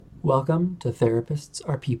Welcome to Therapists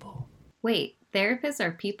Are People. Wait, therapists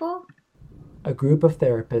are people? A group of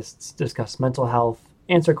therapists discuss mental health,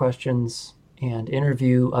 answer questions, and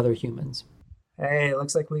interview other humans. Hey,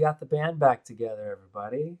 looks like we got the band back together,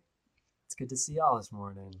 everybody. It's good to see y'all this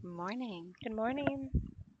morning. Morning. Good morning.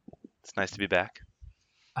 It's nice to be back.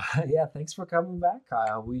 Yeah, thanks for coming back,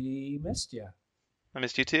 Kyle. We missed you. I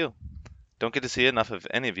missed you too. Don't get to see enough of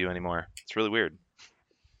any of you anymore. It's really weird.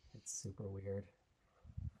 It's super weird.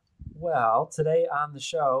 Well, today on the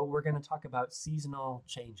show, we're going to talk about seasonal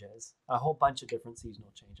changes, a whole bunch of different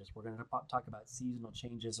seasonal changes. We're going to talk about seasonal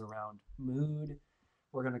changes around mood.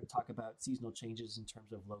 We're going to talk about seasonal changes in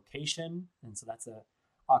terms of location. And so that's a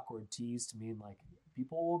awkward tease to mean like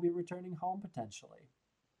people will be returning home potentially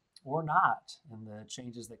or not, and the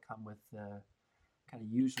changes that come with the kind of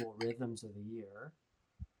usual rhythms of the year.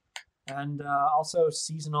 And also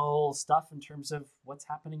seasonal stuff in terms of what's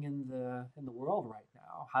happening in the world right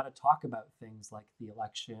now, how to talk about things like the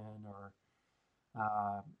election or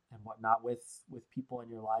and whatnot with people in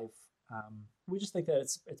your life. We just think that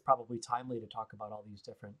it's probably timely to talk about all these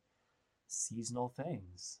different seasonal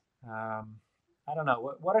things. I don't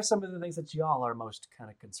know, what are some of the things that y'all are most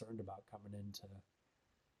kind of concerned about coming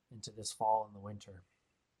into this fall and the winter?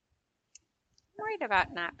 Worried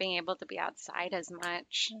about not being able to be outside as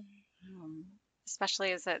much,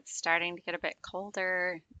 especially as it's starting to get a bit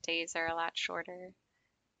colder. Days are a lot shorter.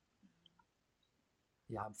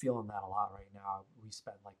 Yeah, I'm feeling that a lot right now. We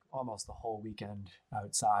spent like almost the whole weekend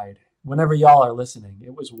outside. Whenever y'all are listening,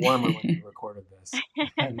 it was warmer when we recorded this.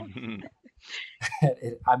 And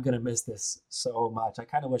I'm going to miss this so much. I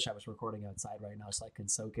kind of wish I was recording outside right now so I can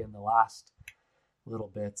soak in the last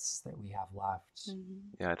little bits that we have left.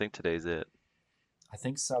 Yeah, I think today's it. I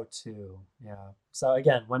think so too. Yeah. So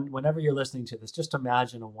again, whenever you're listening to this, just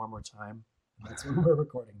imagine a warmer time. That's when we're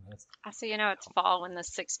recording this. Also, it's fall when the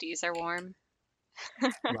 60s are warm.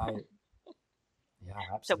 Right. Yeah,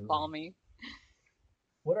 So absolutely. balmy.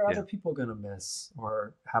 What are Yeah. other people going to miss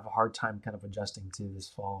or have a hard time kind of adjusting to this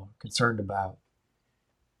fall, concerned about?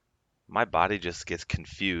 My body just gets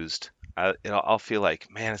confused. I'll feel like,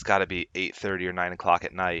 man, it's got to be 8:30 or 9 o'clock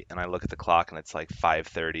at night, and I look at the clock and it's like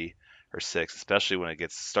 5:30 or 6, especially when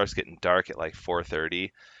it starts getting dark at like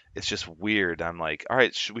 4:30. It's just weird. I'm like, all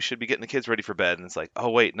right, we should be getting the kids ready for bed, and it's like, oh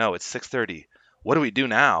wait, no, it's 6:30. What do we do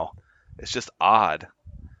now? It's just odd.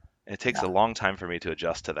 And it takes Yeah. a long time for me to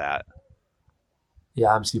adjust to that.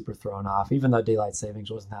 Yeah, I'm super thrown off. Even though daylight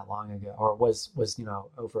savings wasn't that long ago, or was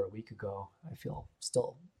over a week ago, I feel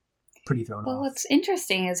still pretty thrown Well, off. what's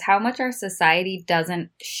interesting is how much our society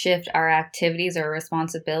doesn't shift our activities or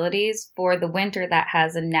responsibilities for the winter that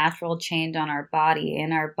has a natural change on our body.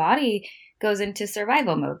 And our body goes into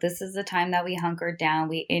survival mode. This is the time that we hunker down,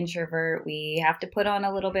 we introvert, we have to put on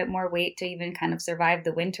a little bit more weight to even kind of survive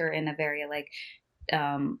the winter in a very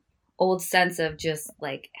um, old sense of just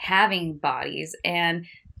like having bodies. And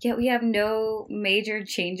yet we have no major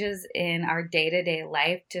changes in our day-to-day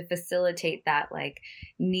life to facilitate that like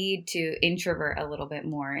need to introvert a little bit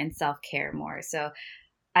more and self-care more. So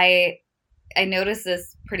I I noticed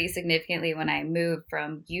this pretty significantly when I moved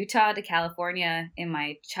from Utah to California in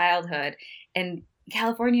my childhood. And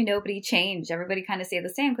California, nobody changed. Everybody kind of stayed the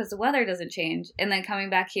same because the weather doesn't change. And then coming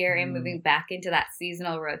back here and moving back into that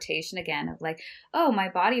seasonal rotation again of like, oh, my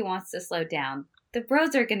body wants to slow down. The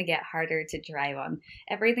roads are going to get harder to drive on.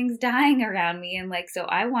 Everything's dying around me. And like, so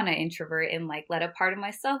I want to introvert and like let a part of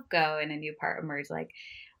myself go and a new part emerge. Like,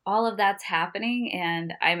 all of that's happening.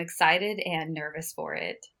 And I'm excited and nervous for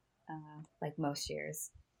it, like most years.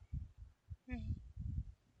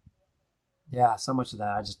 Yeah, so much of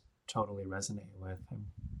that I just totally resonate with.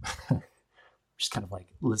 I'm just kind of like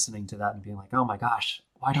listening to that and being like, oh my gosh,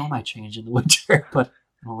 why don't I change in the winter? But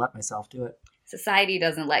I'm gonna let myself do it. Society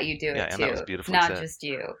doesn't let you do Yeah, it and that too. was It's beautifully not said. just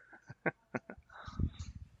you.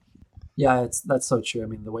 Yeah, that's so true. I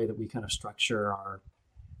mean, the way that we kind of structure our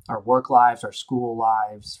work lives, our school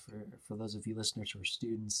lives, for those of you listeners who are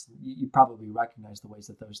students, you probably recognize the ways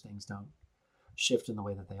that those things don't shift in the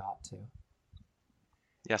way that they ought to.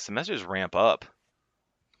 Yeah, semesters ramp up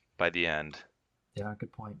by the end. Yeah,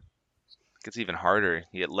 good point. It gets even harder.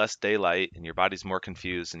 You get less daylight and your body's more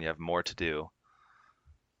confused and you have more to do.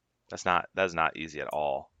 That's not easy at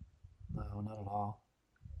all. No, not at all.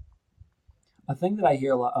 A thing that I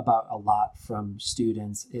hear about a lot from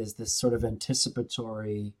students is this sort of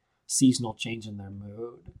anticipatory seasonal change in their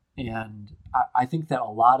mood. And I think that a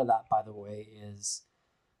lot of that, by the way, is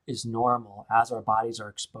normal. As our bodies are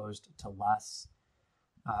exposed to less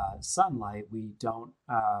sunlight, we don't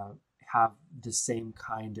have the same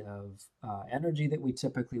kind of energy that we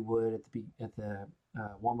typically would at the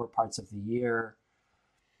warmer parts of the year.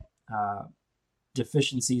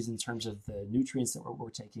 deficiencies in terms of the nutrients that we're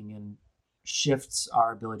taking in shifts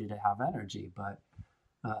our ability to have energy. But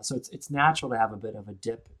so it's natural to have a bit of a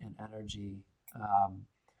dip in energy.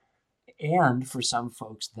 And for some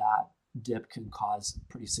folks, that dip can cause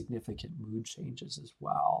pretty significant mood changes as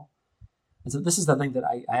well. And so this is the thing that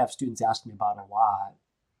I have students ask me about a lot,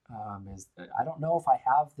 is I don't know if I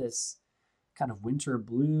have this kind of winter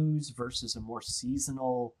blues versus a more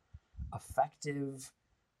seasonal affective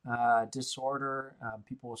disorder.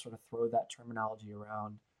 People will sort of throw that terminology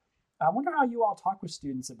around. I wonder how you all talk with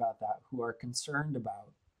students about that who are concerned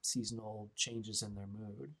about seasonal changes in their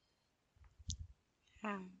mood.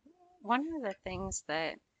 One of the things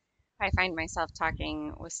that I find myself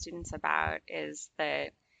talking with students about is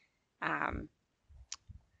that I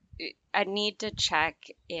need to check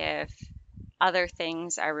if other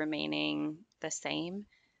things are remaining the same.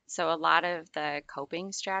 So a lot of the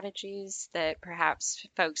coping strategies that perhaps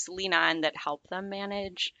folks lean on that help them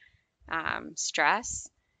manage stress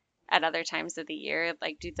at other times of the year,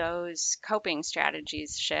 like do those coping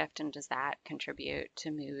strategies shift, and does that contribute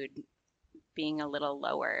to mood being a little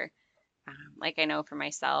lower? Like I know for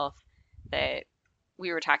myself that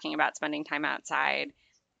we were talking about spending time outside.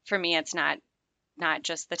 For me, it's not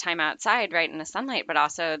just the time outside, right, in the sunlight, but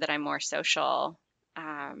also that I'm more social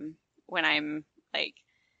when I'm like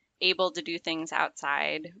able to do things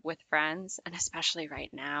outside with friends, and especially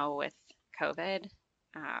right now with COVID,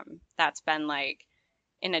 that's been like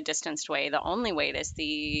in a distanced way the only way to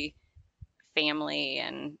see family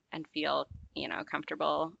and feel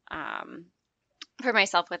comfortable for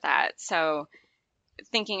myself with that. So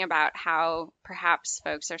thinking about how perhaps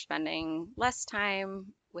folks are spending less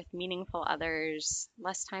time with meaningful others,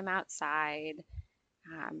 less time outside,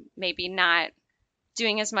 maybe not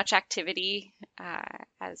doing as much activity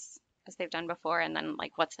as they've done before, and then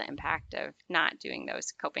like what's the impact of not doing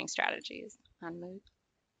those coping strategies on mood?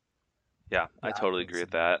 Yeah, I totally agree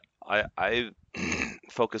with that. I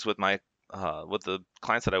focus with my with the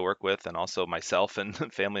clients that I work with, and also myself and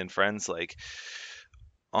family and friends, like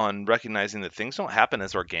on recognizing that things don't happen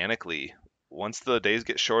as organically. Once the days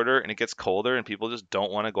get shorter and it gets colder and people just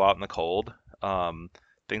don't want to go out in the cold,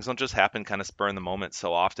 things don't just happen kind of spur in the moment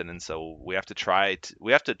so often. And so we have to try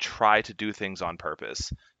to do things on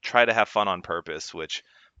purpose, try to have fun on purpose, which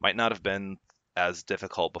might not have been as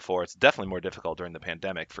difficult before. It's definitely more difficult during the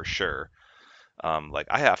pandemic for sure. Like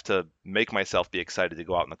I have to make myself be excited to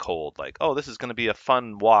go out in the cold. Like, oh, this is going to be a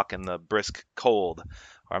fun walk in the brisk cold,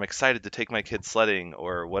 or I'm excited to take my kids sledding,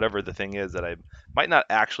 or whatever the thing is that I might not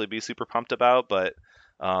actually be super pumped about. But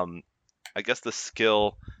I guess the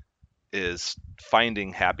skill is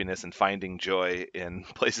finding happiness and finding joy in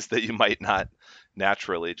places that you might not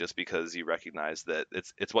naturally, just because you recognize that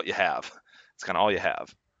it's what you have. It's kind of all you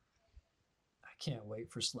have. Can't wait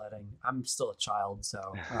for sledding. I'm still a child, so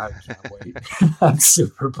I can't wait. I'm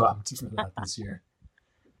super pumped for that this year.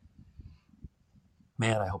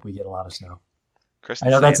 Man, I hope we get a lot of snow. Kristen,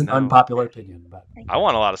 I know that's an unpopular opinion, but I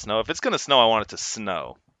want a lot of snow. If it's going to snow, I want it to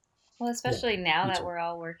snow. Well, especially now that we're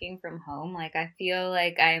all working from home, like I feel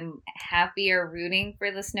like I'm happier rooting for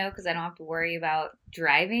the snow because I don't have to worry about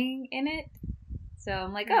driving in it. So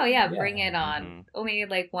I'm like, oh yeah, bring it on. Mm-hmm. Only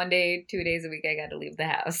like 1 day, 2 days a week I got to leave the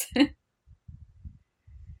house.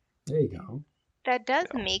 There you go. That does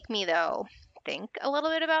make me though think a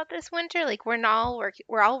little bit about this winter. Like we're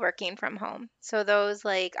all working from home. So those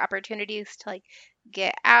like opportunities to like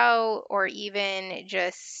get out or even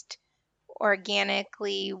just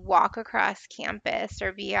organically walk across campus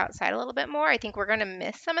or be outside a little bit more, I think we're going to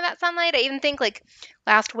miss some of that sunlight. I even think like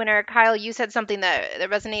last winter, Kyle, you said something that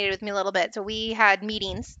resonated with me a little bit. So we had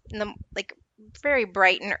meetings in the like very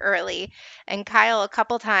bright and early, and Kyle a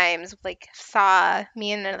couple times like saw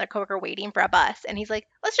me and another coworker waiting for a bus, and he's like,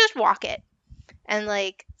 let's just walk it. And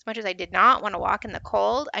like as much as I did not want to walk in the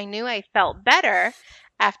cold, I knew I felt better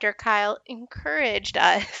after Kyle encouraged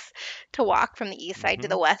us to walk from the east side to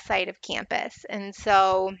the west side of campus. And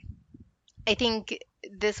so I think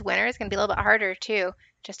this winter is going to be a little bit harder too,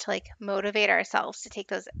 just to like motivate ourselves to take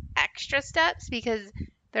those extra steps, because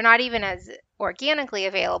they're not even as organically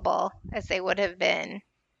available as they would have been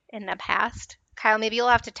in the past. Kyle, maybe you'll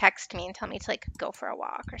have to text me and tell me to like go for a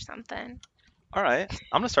walk or something. All right.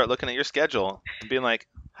 I'm going to start looking at your schedule and being like,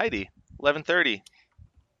 Heidi, 11:30,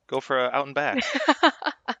 go for a out and back.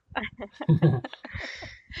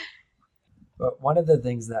 But one of the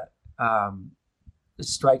things that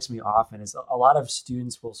strikes me often is a lot of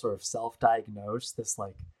students will sort of self-diagnose this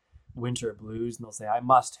like winter blues, and they'll say, I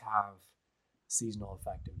must have seasonal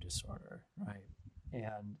affective disorder, right?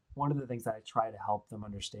 And one of the things that I try to help them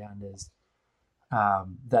understand is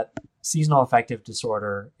that seasonal affective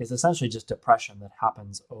disorder is essentially just depression that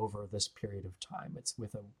happens over this period of time. It's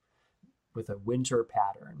with a winter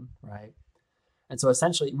pattern, right? And so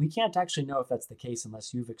essentially, we can't actually know if that's the case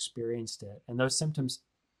unless you've experienced it. And those symptoms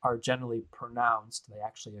are generally pronounced. They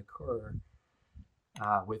actually occur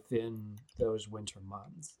within those winter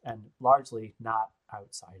months and largely not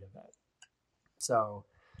outside of it. So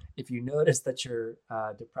if you notice that your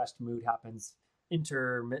depressed mood happens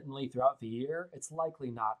intermittently throughout the year, it's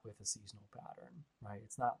likely not with a seasonal pattern, right?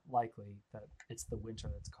 It's not likely that it's the winter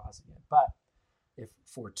that's causing it. But if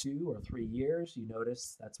for 2 or 3 years you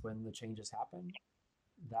notice that's when the changes happen,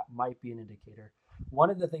 that might be an indicator. One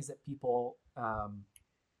of the things that people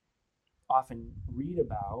often read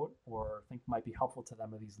about or think might be helpful to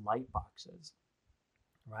them are these light boxes,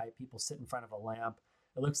 right? People sit in front of a lamp.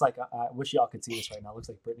 It looks like, I wish y'all could see this right now. It looks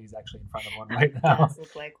like Brittany's actually in front of one right now. Does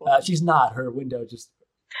look like one. She's not. Her window just,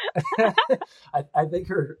 I think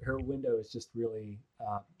her window is just really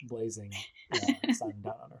blazing sun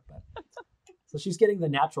down on her. But so she's getting the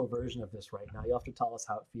natural version of this right now. You'll have to tell us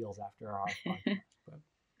how it feels after our podcast. But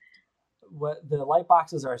what the light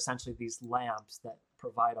boxes are essentially these lamps that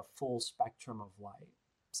provide a full spectrum of light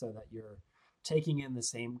so that you're taking in the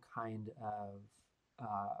same kind of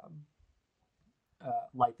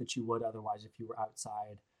light that you would otherwise if you were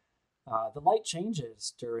outside. The light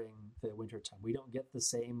changes during the winter time. We don't get the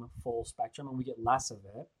same full spectrum and we get less of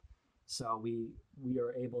it. So we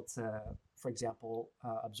are able to, for example,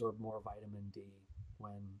 absorb more vitamin D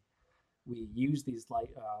when we use these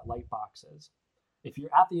light boxes. If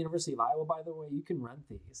you're at the University of Iowa, by the way, you can rent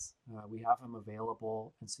these. We have them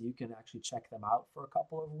available, and so you can actually check them out for a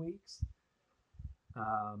couple of weeks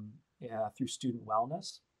through Student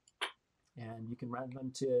Wellness. And you can rent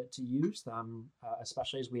them to use them,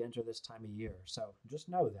 especially as we enter this time of year. So just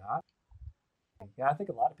know that. Yeah, I think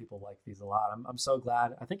a lot of people like these a lot. I'm so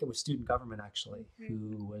glad. I think it was Student Government, actually,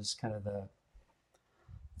 who was kind of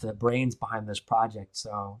the brains behind this project.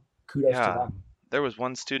 So kudos to them. There was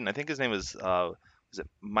one student, I think his name was it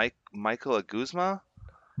Michael Aguzma?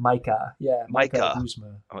 Micah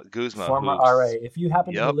Aguzma. Guzma. Former RA. If you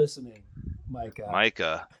happen to be listening,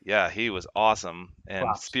 Micah. Yeah, he was awesome and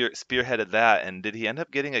spearheaded that. And did he end up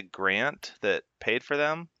getting a grant that paid for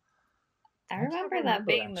them? I remember that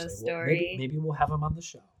being the story. Maybe we'll have him on the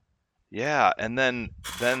show. Yeah, and then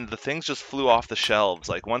the things just flew off the shelves.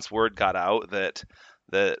 Like once word got out that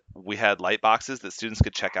we had light boxes that students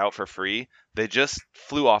could check out for free, they just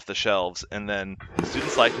flew off the shelves. And then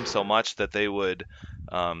students liked them so much that they would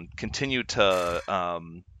continue to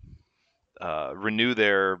renew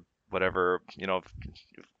their whatever,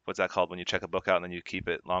 what's that called when you check a book out and then you keep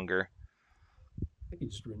it longer? I think you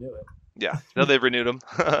just renew it. Yeah, no, they've renewed them.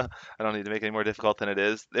 I don't need to make it any more difficult than it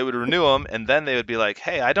is. They would renew them, and then they would be like,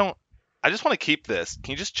 hey, I just want to keep this.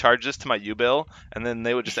 Can you just charge this to my U-bill? And then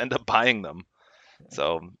they would just end up buying them.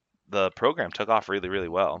 So the program took off really, really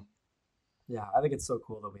well. Yeah, I think it's so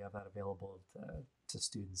cool that we have that available to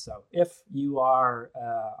students. So if you are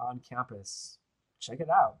on campus, check it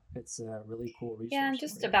out. It's a really cool resource. Yeah, and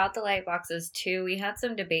just about the light boxes too. We had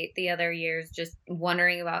some debate the other years just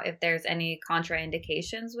wondering about if there's any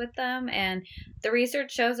contraindications with them. And the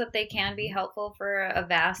research shows that they can be helpful for a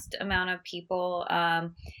vast amount of people.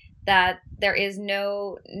 That there is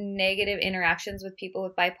no negative interactions with people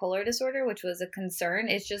with bipolar disorder, which was a concern.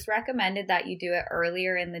 It's just recommended that you do it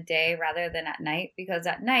earlier in the day rather than at night, because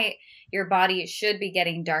at night your body should be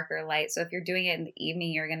getting darker light. So if you're doing it in the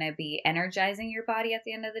evening, you're going to be energizing your body at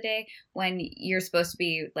the end of the day when you're supposed to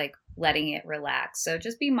be like letting it relax. So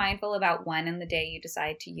just be mindful about when in the day you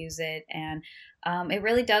decide to use it. And it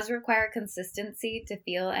really does require consistency to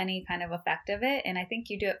feel any kind of effect of it. And I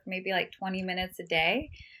think you do it for maybe like 20 minutes a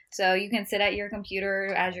day. So you can sit at your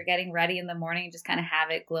computer as you're getting ready in the morning and just kind of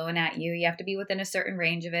have it glowing at you. You have to be within a certain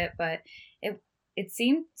range of it, but it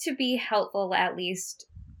seemed to be helpful, at least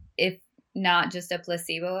if not just a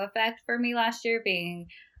placebo effect for me last year, being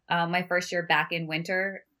my first year back in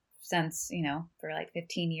winter since, for like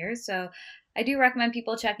 15 years. So I do recommend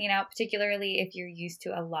people checking it out, particularly if you're used to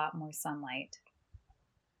a lot more sunlight.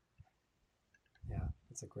 Yeah,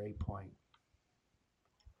 that's a great point.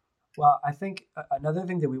 Well, I think another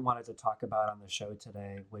thing that we wanted to talk about on the show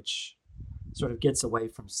today, which sort of gets away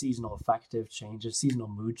from seasonal affective changes, seasonal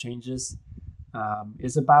mood changes,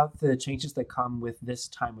 is about the changes that come with this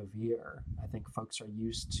time of year. I think folks are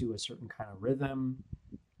used to a certain kind of rhythm.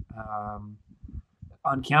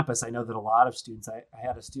 On campus, I know that a lot of students, I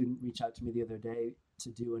had a student reach out to me the other day to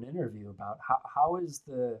do an interview about how is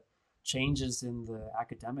the changes in the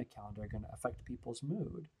academic calendar going to affect people's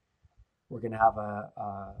mood. We're going to have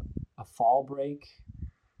a fall break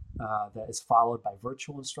that is followed by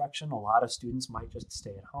virtual instruction. A lot of students might just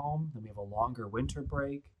stay at home. Then we have a longer winter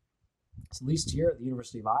break. So at least here at the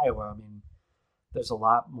University of Iowa, I mean, there's a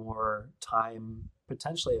lot more time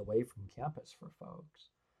potentially away from campus for folks.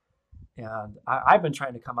 And I've been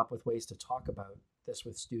trying to come up with ways to talk about this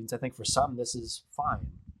with students. I think for some, this is fine,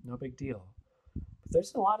 no big deal. But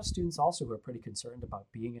there's a lot of students also who are pretty concerned about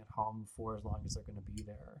being at home for as long as they're going to be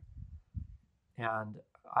there. And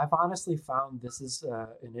I've honestly found this is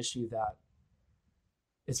an issue that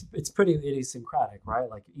it's pretty idiosyncratic, right?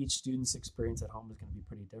 Like each student's experience at home is going to be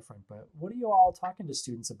pretty different. But what are you all talking to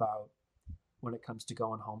students about when it comes to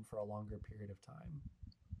going home for a longer period of time?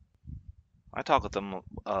 I talk with them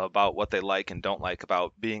about what they like and don't like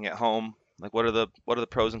about being at home. Like what are the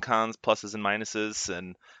pros and cons, pluses and minuses,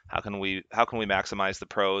 and how can we maximize the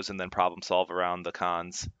pros and then problem solve around the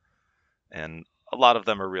cons? And a lot of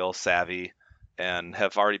them are real savvy and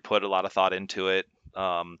have already put a lot of thought into it.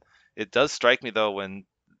 It does strike me though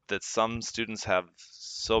that some students have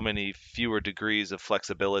so many fewer degrees of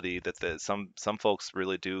flexibility that some folks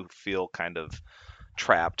really do feel kind of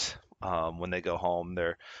trapped when they go home.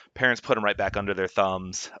 Their parents put them right back under their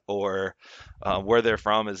thumbs, or where they're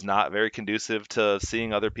from is not very conducive to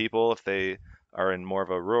seeing other people if they are in more of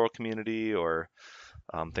a rural community or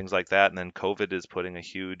things like that. And then COVID is putting a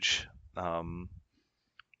huge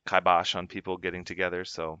kibosh on people getting together.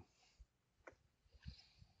 So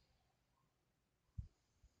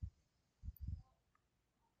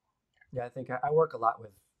yeah, I think I work a lot with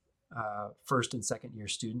first and second year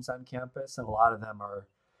students on campus, and a lot of them are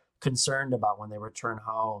concerned about when they return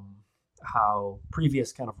home how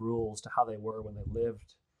previous kind of rules to how they were when they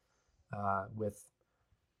lived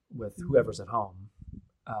with whoever's at home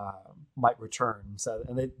might return. So,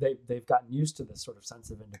 and they've gotten used to this sort of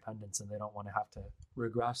sense of independence, and they don't want to have to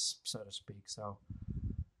regress, so to speak. So,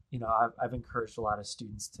 I've encouraged a lot of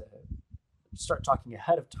students to start talking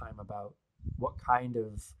ahead of time about what kind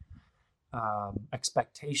of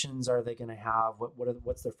expectations are they going to have?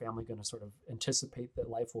 What's their family going to sort of anticipate that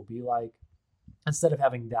life will be like? Instead of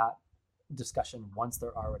having that discussion once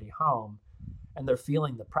they're already home, and they're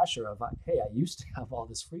feeling the pressure of, hey, I used to have all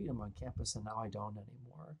this freedom on campus, and now I don't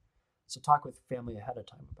anymore. So talk with family ahead of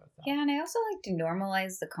time about that. Yeah, and I also like to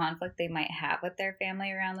normalize the conflict they might have with their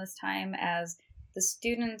family around this time, as the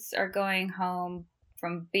students are going home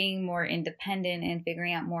from being more independent and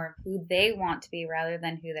figuring out more of who they want to be rather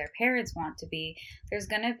than who their parents want to be. There's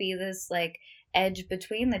going to be this like edge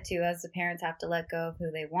between the two, as the parents have to let go of who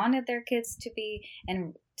they wanted their kids to be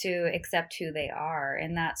and to accept who they are.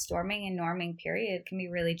 And that storming and norming period can be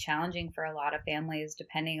really challenging for a lot of families,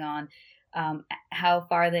 depending on how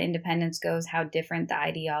far the independence goes, how different the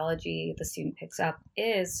ideology the student picks up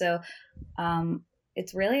is. So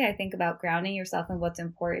it's really, I think, about grounding yourself in what's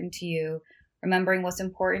important to you, remembering what's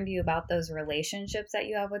important to you about those relationships that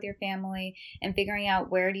you have with your family, and figuring out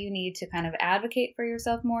where do you need to kind of advocate for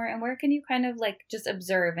yourself more, and where can you kind of like just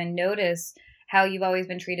observe and notice how you've always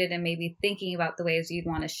been treated, and maybe thinking about the ways you'd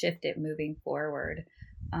want to shift it moving forward.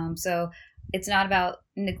 So it's not about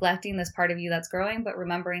neglecting this part of you that's growing, but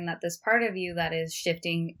remembering that this part of you that is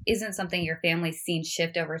shifting isn't something your family's seen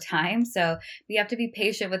shift over time. So we have to be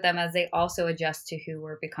patient with them as they also adjust to who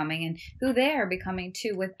we're becoming and who they are becoming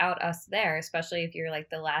too without us there, especially if you're like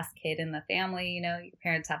the last kid in the family. Your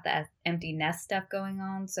parents have the empty nest stuff going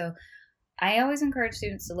on. So I always encourage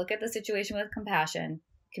students to look at the situation with compassion,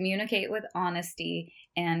 communicate with honesty,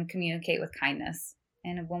 and communicate with kindness.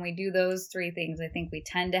 And when we do those three things, I think we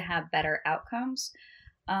tend to have better outcomes.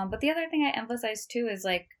 But the other thing I emphasize too is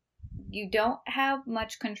like, you don't have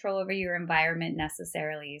much control over your environment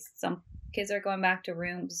necessarily. Some kids are going back to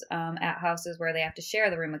rooms at houses where they have to share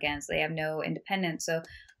the room again, so they have no independence. So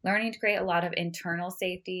learning to create a lot of internal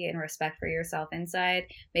safety and respect for yourself inside,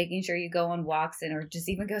 making sure you go on walks or just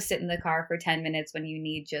even go sit in the car for 10 minutes when you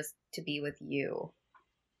need just to be with you.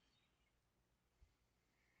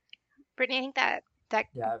 Brittany, I think that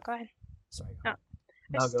Yeah. go ahead. Sorry. No.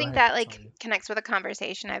 No, I just go think ahead. that like Sorry. connects with a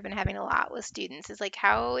conversation I've been having a lot with students, is like,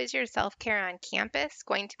 how is your self-care on campus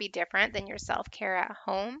going to be different than your self-care at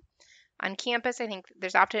home? On campus, I think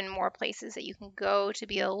there's often more places that you can go to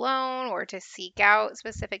be alone or to seek out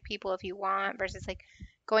specific people if you want, versus like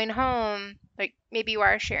going home, like maybe you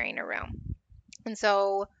are sharing a room. And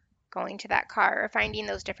so going to that car or finding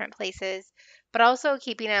those different places, but also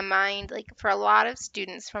keeping in mind, like for a lot of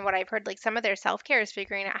students, from what I've heard, like some of their self-care is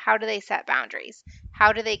figuring out how do they set boundaries?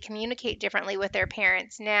 How do they communicate differently with their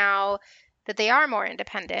parents now that they are more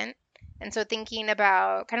independent? And so thinking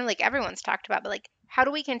about kind of like everyone's talked about, but like how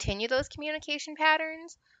do we continue those communication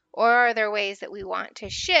patterns? Or are there ways that we want to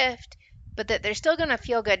shift but that they're still going to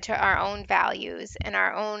feel good to our own values and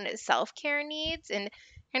our own self-care needs, and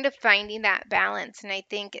kind of finding that balance. And I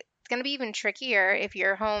think it's going to be even trickier if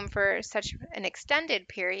you're home for such an extended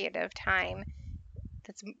period of time.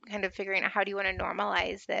 That's kind of figuring out how do you want to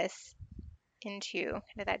normalize this into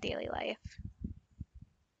kind of that daily life.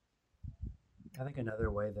 I think another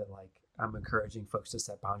way that like I'm encouraging folks to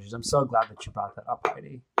set boundaries. I'm so glad that you brought that up,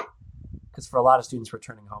 Heidi, because for a lot of students,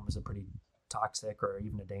 returning home is a pretty toxic or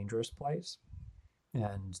even a dangerous place,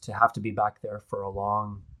 and to have to be back there for a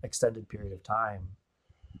long, extended period of time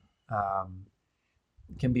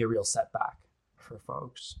can be a real setback for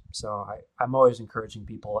folks. So I'm always encouraging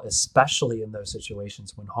people, especially in those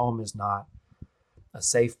situations when home is not a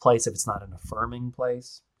safe place, if it's not an affirming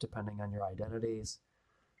place, depending on your identities,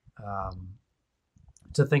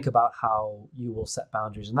 to think about how you will set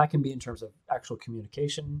boundaries. And that can be in terms of actual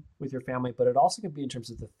communication with your family, but it also can be in terms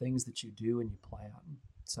of the things that you do and you plan.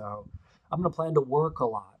 So I'm going to plan to work a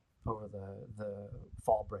lot over the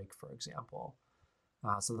fall break, for example,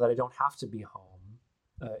 so that I don't have to be home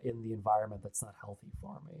in the environment that's not healthy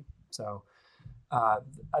for me. So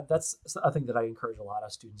that's a thing that I encourage a lot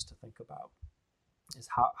of students to think about, is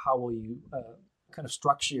how will you kind of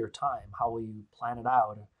structure your time? How will you plan it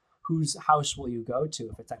out? Whose house will you go to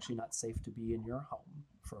if it's actually not safe to be in your home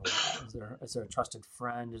for a while? Is there a trusted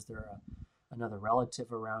friend? Is there another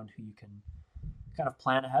relative around who you can kind of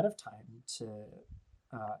plan ahead of time to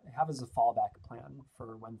have as a fallback plan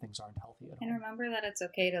for when things aren't healthy at home? And remember that it's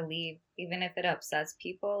okay to leave, even if it upsets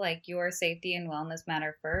people. Like, your safety and wellness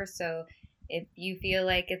matter first. So if you feel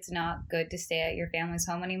like it's not good to stay at your family's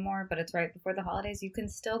home anymore, but it's right before the holidays, you can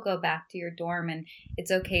still go back to your dorm, and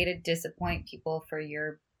it's okay to disappoint people for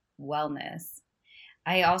your wellness.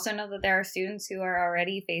 I also know that there are students who are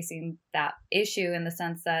already facing that issue, in the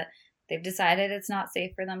sense that they've decided it's not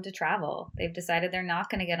safe for them to travel. They've decided they're not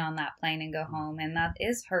going to get on that plane and go home. And that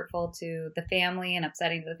is hurtful to the family and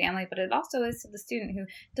upsetting to the family, but it also is to the student who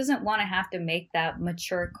doesn't want to have to make that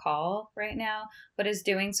mature call right now, but is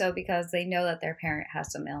doing so because they know that their parent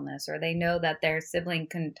has some illness, or they know that their sibling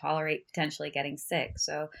can tolerate potentially getting sick.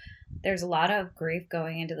 So there's a lot of grief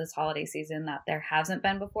going into this holiday season that there hasn't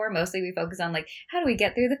been before. Mostly we focus on, like, how do we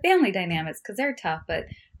get through the family dynamics, because they're tough. But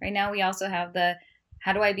right now we also have the,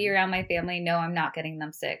 how do I be around my family? No, I'm not getting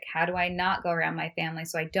them sick. How do I not go around my family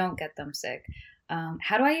so I don't get them sick?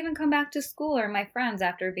 How do I even come back to school or my friends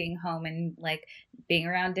after being home and like being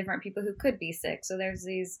around different people who could be sick? So there's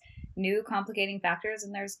these new complicating factors,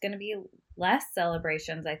 and there's going to be less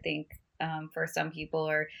celebrations, I think, for some people,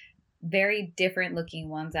 or very different looking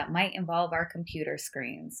ones that might involve our computer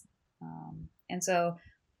screens. And so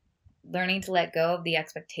learning to let go of the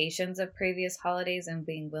expectations of previous holidays and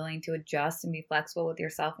being willing to adjust and be flexible with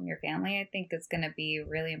yourself and your family, I think is going to be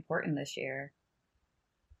really important this year.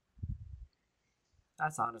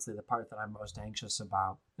 That's honestly the part that I'm most anxious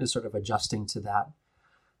about, is sort of adjusting to that.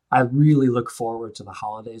 I really look forward to the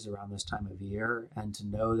holidays around this time of year, and to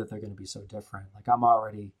know that they're going to be so different. Like, I'm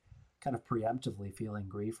already kind of preemptively feeling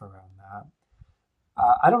grief around that.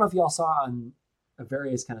 I don't know if you all saw on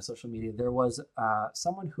various kind of social media, there was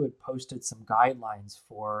someone who had posted some guidelines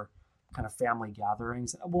for kind of family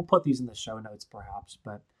gatherings. We'll put these in the show notes perhaps,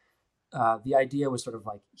 but the idea was sort of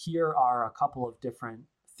like, here are a couple of different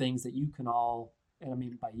things that you can all, and I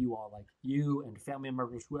mean by you all, like you and family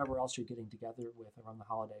members, whoever else you're getting together with around the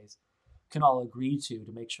holidays, can all agree to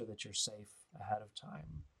make sure that you're safe ahead of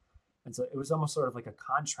time. And so it was almost sort of like a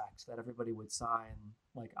contract that everybody would sign,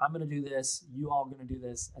 like, I'm going to do this, you all going to do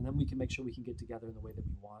this, and then we can make sure we can get together in the way that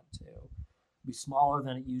we want to. It'll be smaller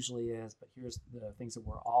than it usually is, but here's the things that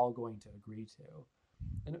we're all going to agree to.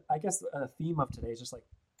 And I guess the theme of today is just like,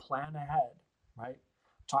 plan ahead, right?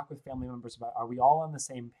 Talk with family members about, are we all on the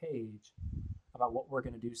same page about what we're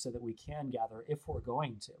going to do so that we can gather if we're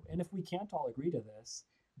going to. And if we can't all agree to this,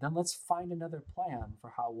 then let's find another plan for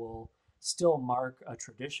how we'll still mark a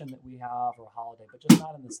tradition that we have or a holiday, but just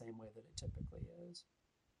not in the same way that it typically is.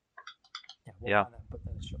 Yeah, we'll Yeah. find that and put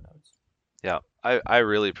that in the show notes. Yeah, I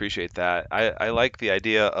really appreciate that. I like the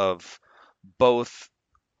idea of both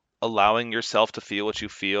allowing yourself to feel what you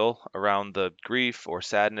feel around the grief or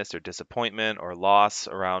sadness or disappointment or loss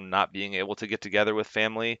around not being able to get together with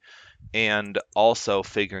family, and also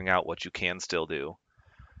figuring out what you can still do.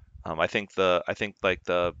 I think like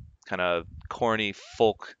the kind of corny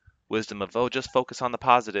folk wisdom of, oh, just focus on the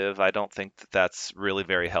positive. I don't think that that's really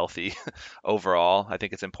very healthy overall. I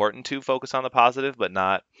think it's important to focus on the positive, but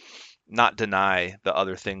not deny the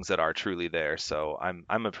other things that are truly there. So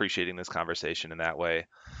I'm appreciating this conversation in that way.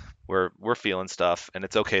 We're feeling stuff, and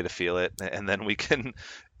it's okay to feel it, and then we can,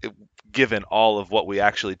 given all of what we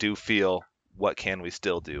actually do feel, what can we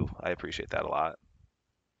still do? I appreciate that a lot.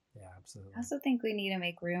 Yeah, absolutely. I also think we need to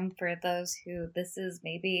make room for those who this is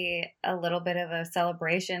maybe a little bit of a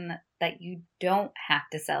celebration that you don't have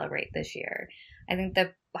to celebrate this year. I think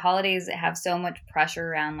the holidays have so much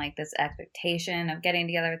pressure around like this expectation of getting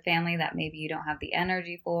together with family that maybe you don't have the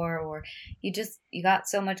energy for, or you got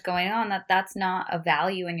so much going on that that's not a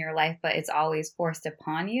value in your life, but it's always forced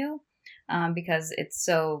upon you, because it's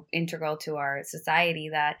so integral to our society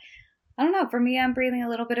that I don't know. For me, I'm breathing a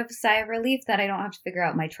little bit of a sigh of relief that I don't have to figure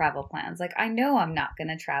out my travel plans. Like, I know I'm not going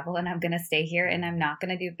to travel and I'm going to stay here and I'm not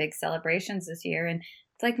going to do big celebrations this year. And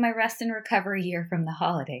it's like my rest and recovery year from the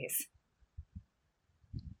holidays.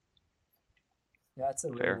 Yeah, it's a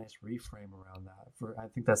really Fair. nice reframe around that. I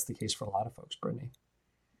think that's the case for a lot of folks, Brittany.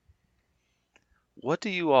 What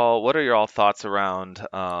are your all thoughts around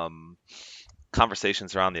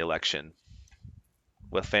conversations around the election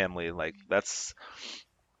with family? Like that's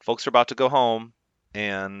folks are about to go home,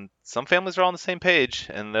 and some families are all on the same page,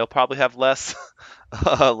 and they'll probably have less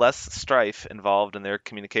less strife involved in their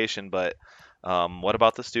communication. But what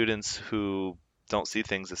about the students who don't see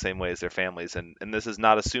things the same way as their families? And this is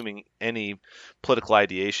not assuming any political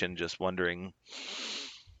ideation, just wondering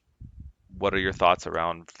what are your thoughts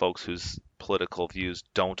around folks whose political views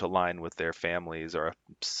don't align with their families or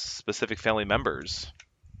specific family members?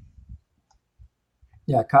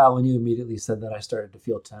 Yeah, Kyle, when you immediately said that, I started to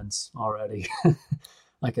feel tense already.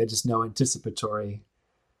 Like I just know anticipatory,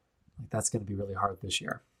 like that's going to be really hard this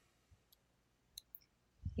year.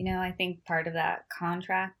 I think part of that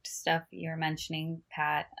contract stuff you're mentioning,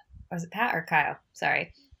 Pat, was it Pat or Kyle?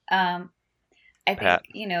 Sorry. I think, Pat,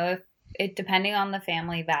 if it depending on the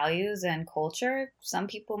family values and culture, some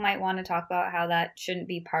people might want to talk about how that shouldn't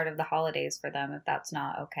be part of the holidays for them if that's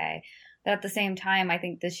not okay. But at the same time, I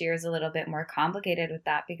think this year is a little bit more complicated with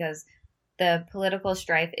that because the political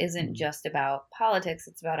strife isn't just about politics,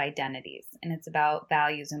 it's about identities and it's about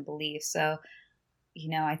values and beliefs. So,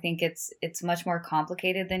 I think it's much more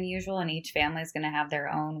complicated than usual and each family is going to have their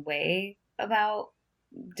own way about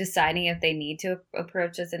deciding if they need to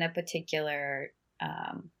approach this in a particular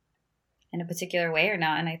way or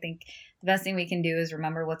not. And I think the best thing we can do is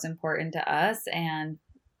remember what's important to us. And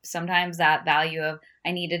sometimes that value of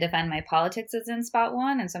I need to defend my politics is in spot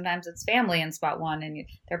one, and sometimes it's family in spot one. And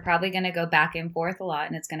they're probably going to go back and forth a lot.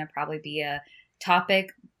 And it's going to probably be a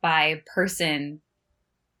topic by person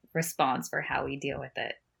response for how we deal with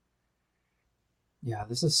it. Yeah,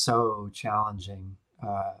 this is so challenging.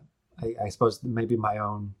 I suppose maybe my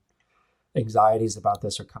own anxieties about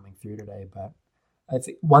this are coming through today, but I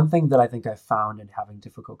think one thing that I think I've found in having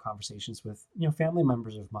difficult conversations with family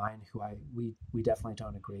members of mine who we definitely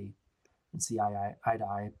don't agree and see eye to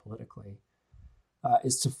eye politically,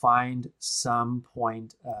 is to find some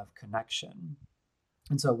point of connection.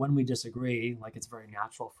 And so when we disagree, like it's very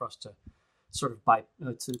natural for us to sort of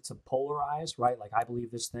to polarize, right? Like I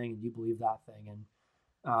believe this thing and you believe that thing,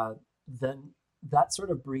 and then that sort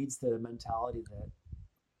of breeds the mentality that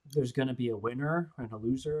there's going to be a winner and a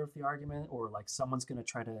loser of the argument, or like someone's going to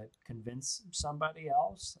try to convince somebody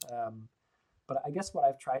else. But I guess what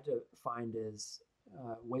I've tried to find is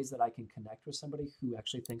ways that I can connect with somebody who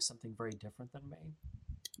actually thinks something very different than me.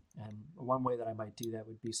 And one way that I might do that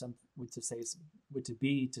would be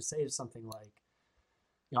to say something like,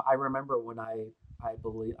 I remember when I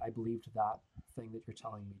believed that thing that you're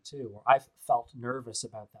telling me too, or I felt nervous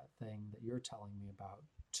about that thing that you're telling me about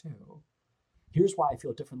too. Here's why I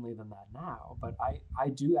feel differently than that now, but I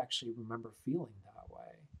do actually remember feeling that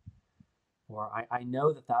way. Or I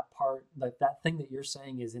know that part, like that thing that you're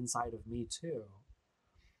saying is inside of me too,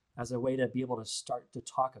 as a way to be able to start to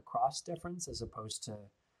talk across difference as opposed to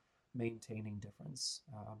maintaining difference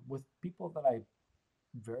with people that I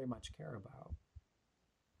very much care about.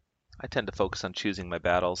 I tend to focus on choosing my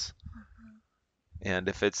battles. And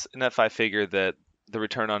if I figure that the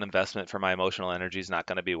return on investment for my emotional energy is not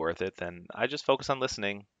going to be worth it, then I just focus on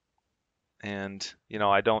listening. And,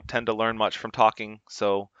 I don't tend to learn much from talking.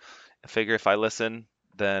 So I figure if I listen,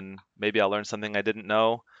 then maybe I'll learn something I didn't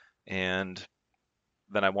know, and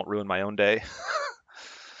then I won't ruin my own day.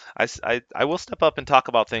 I will step up and talk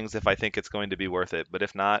about things if I think it's going to be worth it. But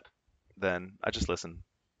if not, then I just listen.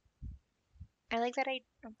 I like that. I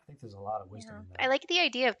think there's a lot of wisdom in that. I like the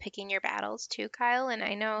idea of picking your battles too, Kyle. And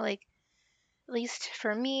I know, like, at least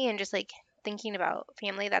for me, and just like thinking about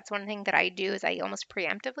family, that's one thing that I do is I almost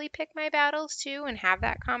preemptively pick my battles too, and have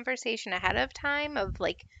that conversation ahead of time of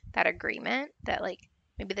like that agreement that like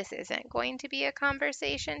maybe this isn't going to be a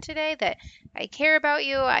conversation today. That I care about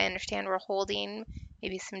you. I understand we're holding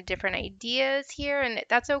maybe some different ideas here, and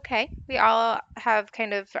that's okay. We all have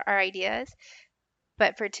kind of our ideas,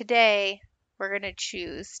 but for today, we're going to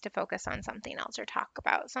choose to focus on something else or talk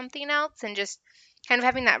about something else, and just kind of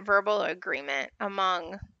having that verbal agreement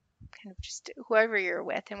among kind of just whoever you're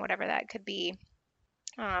with and whatever that could be.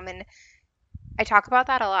 And I talk about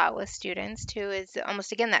that a lot with students too, is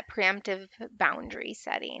almost again that preemptive boundary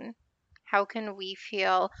setting. How can we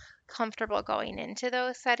feel comfortable going into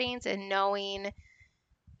those settings and knowing,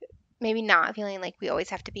 maybe not feeling like we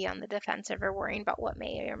always have to be on the defensive or worrying about what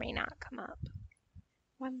may or may not come up.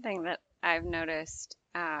 One thing that I've noticed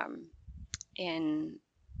in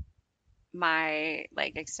my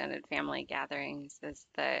like extended family gatherings is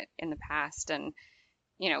that in the past, and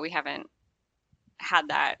we haven't had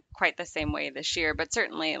that quite the same way this year, but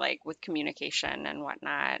certainly like with communication and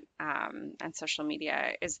whatnot, and social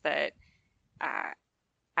media, is that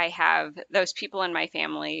I have those people in my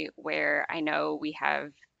family where I know we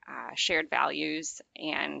have shared values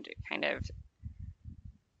and kind of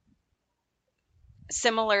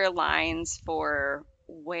similar lines for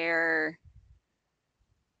where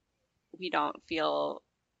we don't feel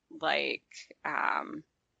like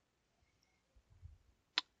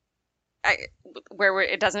where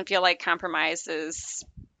it doesn't feel like compromise is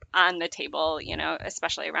on the table,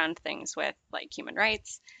 especially around things with like human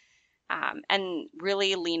rights, and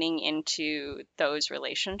really leaning into those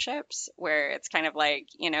relationships where it's kind of like,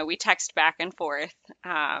 we text back and forth,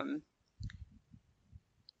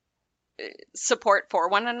 support for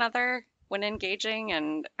one another when engaging.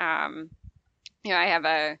 And, I have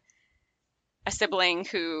a sibling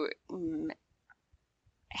who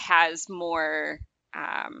has more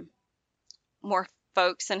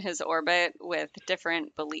folks in his orbit with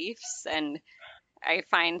different beliefs, and I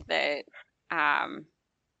find that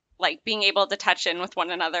like being able to touch in with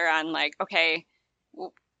one another on like, okay,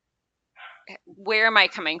 where am I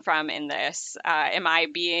coming from in this? Am I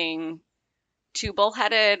being too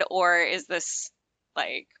bullheaded, or is this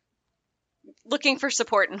like looking for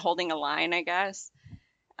support and holding a line, I guess?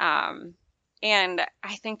 And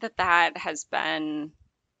I think that has been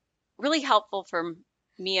really helpful for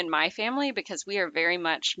me and my family, because we are very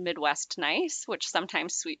much Midwest nice, which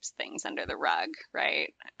sometimes sweeps things under the rug,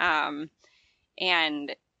 right? And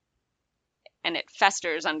it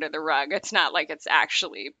festers under the rug. It's not like it's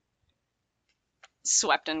actually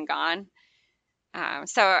swept and gone.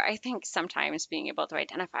 So I think sometimes being able to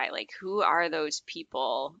identify like, who are those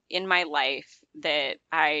people in my life that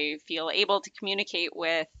I feel able to communicate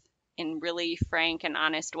with in really frank and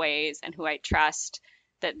honest ways, and who I trust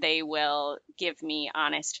that they will give me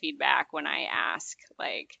honest feedback when I ask,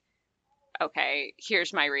 like, okay,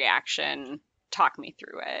 here's my reaction, talk me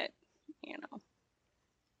through it,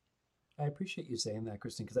 I appreciate you saying that,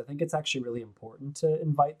 Kristen, because I think it's actually really important to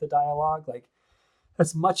invite the dialogue. Like,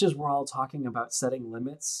 as much as we're all talking about setting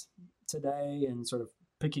limits today and sort of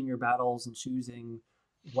picking your battles and choosing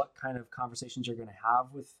what kind of conversations you're going to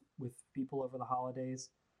have with people over the holidays,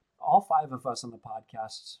 all 5 of us on the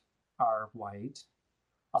podcast are white.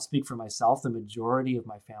 I'll speak for myself. The majority of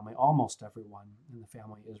my family, almost everyone in the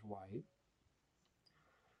family, is white.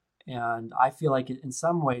 And I feel like in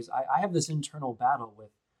some ways, I have this internal battle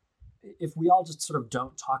with, if we all just sort of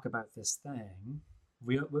don't talk about this thing,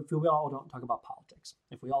 if we all don't talk about politics,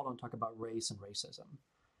 if we all don't talk about race and racism,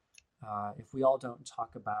 if we all don't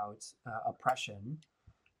talk about oppression,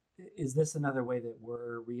 is this another way that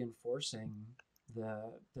we're reinforcing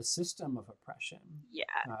the system of oppression? Yeah.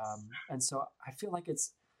 And so I feel like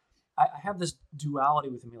I have this duality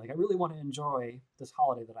with me. Like, I really want to enjoy this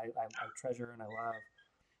holiday that I treasure and I love.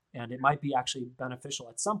 And it might be actually beneficial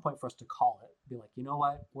at some point for us to call it, be like, you know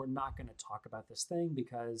what, we're not going to talk about this thing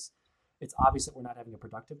because it's obvious that we're not having a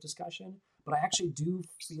productive discussion. But I actually do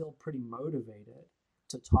feel pretty motivated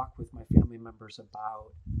to talk with my family members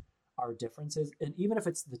about our differences. And even if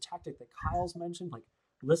it's the tactic that Kyle's mentioned, like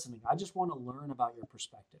listening, I just want to learn about your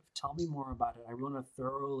perspective. Tell me more about it. I want to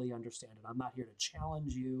thoroughly understand it. I'm not here to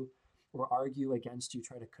challenge you or argue against you,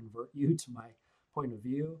 try to convert you to my point of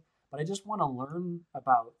view. But I just want to learn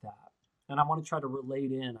about that. And I want to try to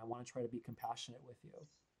relate in. I want to try to be compassionate with you.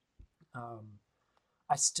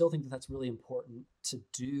 I still think that that's really important to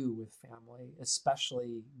do with family,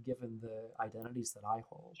 especially given the identities that I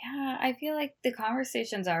hold. Yeah, I feel like the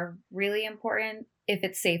conversations are really important if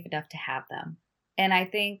it's safe enough to have them. And I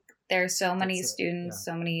think there's so many students,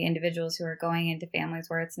 so many individuals who are going into families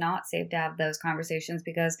where it's not safe to have those conversations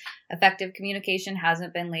because effective communication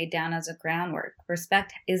hasn't been laid down as a groundwork.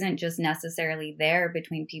 Respect isn't just necessarily there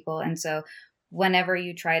between people. And so whenever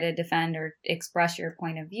you try to defend or express your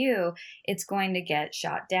point of view, it's going to get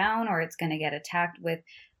shot down or it's going to get attacked with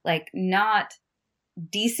like not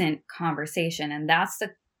decent conversation. And that's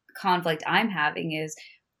the conflict I'm having is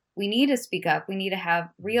we need to speak up. We need to have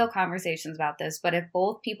real conversations about this. But if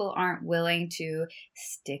both people aren't willing to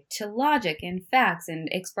stick to logic and facts and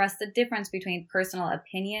express the difference between personal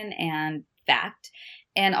opinion and fact,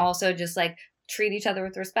 and also just like treat each other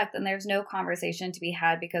with respect, then there's no conversation to be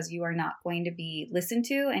had, because you are not going to be listened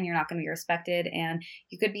to and you're not going to be respected, and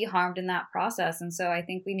you could be harmed in that process. And so I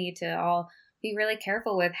think we need to all be really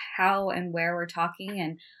careful with how and where we're talking.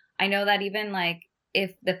 And I know that even like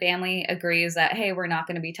if the family agrees that, hey, we're not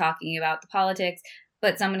going to be talking about the politics,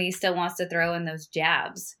 but somebody still wants to throw in those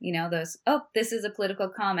jabs, those, oh, this is a political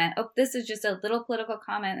comment. Oh, this is just a little political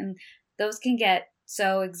comment. And those can get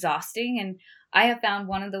so exhausting. And I have found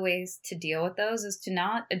one of the ways to deal with those is to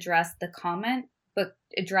not address the comment, but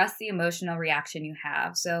address the emotional reaction you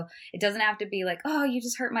have. So it doesn't have to be like, oh, you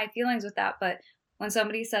just hurt my feelings with that. But when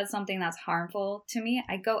somebody says something that's harmful to me,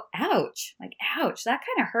 I go, ouch, like, ouch, that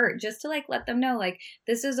kind of hurt, just to like let them know, like,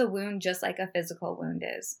 this is a wound just like a physical wound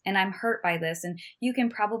is. And I'm hurt by this. And you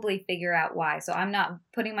can probably figure out why. So I'm not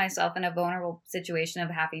putting myself in a vulnerable situation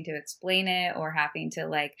of having to explain it or having to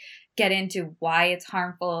like get into why it's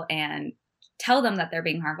harmful and tell them that they're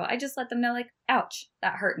being harmful. I just let them know, like, ouch,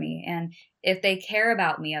 that hurt me. And if they care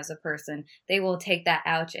about me as a person, they will take that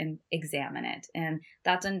ouch and examine it. And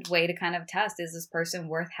that's a way to kind of test, is this person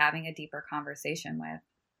worth having a deeper conversation with?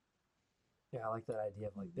 Yeah, I like that idea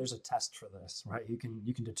of like, there's a test for this, right? You can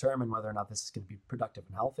determine whether or not this is going to be productive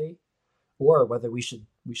and healthy, or whether we should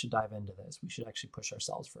dive into this. We should actually push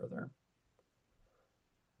ourselves further.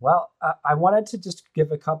 Well, I wanted to just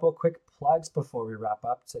give a couple quick plugs before we wrap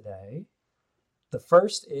up today. The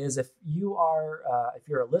first is if you're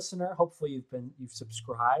a listener, hopefully you've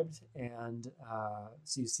subscribed, and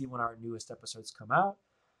so you see when our newest episodes come out.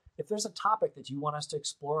 If there's a topic that you want us to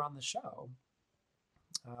explore on the show,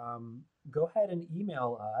 go ahead and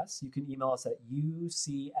email us. You can email us at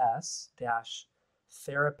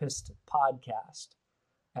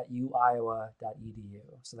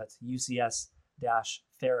ucs-therapistpodcast@uiowa.edu. So that's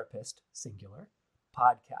ucs-therapist, singular,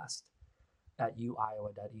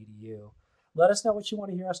 podcast@uiowa.edu. Let us know what you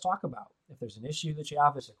want to hear us talk about. If there's an issue that you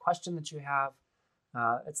have, there's a question that you have.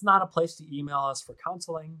 It's not a place to email us for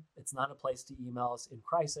counseling. It's not a place to email us in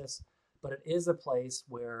crisis, but it is a place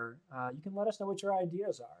where you can let us know what your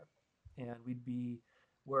ideas are. And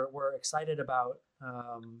we're excited about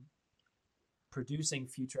producing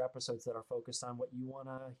future episodes that are focused on what you want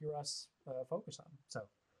to hear us focus on. So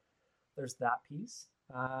there's that piece.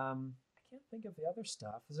 I can't think of the other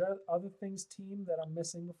stuff. Is there other things, team, that I'm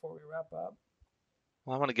missing before we wrap up?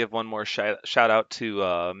 Well, I want to give one more shout out to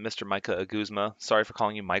Mr. Micah Aguzma. Sorry for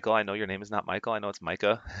calling you Michael. I know your name is not Michael. I know it's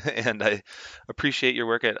Micah. And I appreciate your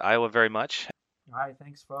work at Iowa very much. All right.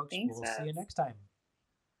 Thanks, folks. Thanks, We'll see you next time.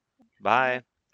 Bye.